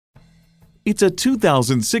It's a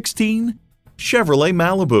 2016 Chevrolet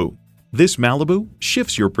Malibu. This Malibu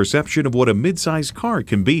shifts your perception of what a midsize car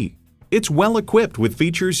can be. It's well equipped with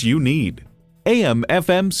features you need: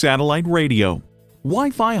 AM/FM satellite radio,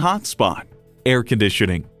 Wi-Fi hotspot, air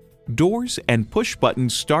conditioning, doors and push-button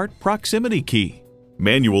start proximity key,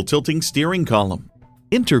 manual tilting steering column,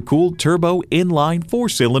 intercooled turbo inline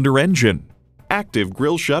 4-cylinder engine, active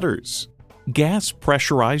grille shutters, gas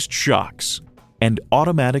pressurized shocks, and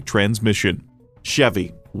automatic transmission.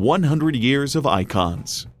 Chevy, 100 years of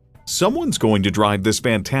icons. Someone's going to drive this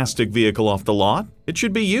fantastic vehicle off the lot. It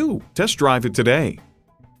should be you. Test drive it today.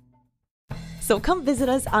 So come visit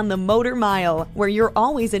us on the Motor Mile, where you're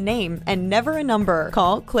always a name and never a number.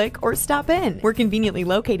 Call, click, or stop in. We're conveniently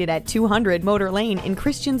located at 200 Motor Lane in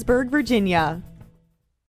Christiansburg, Virginia.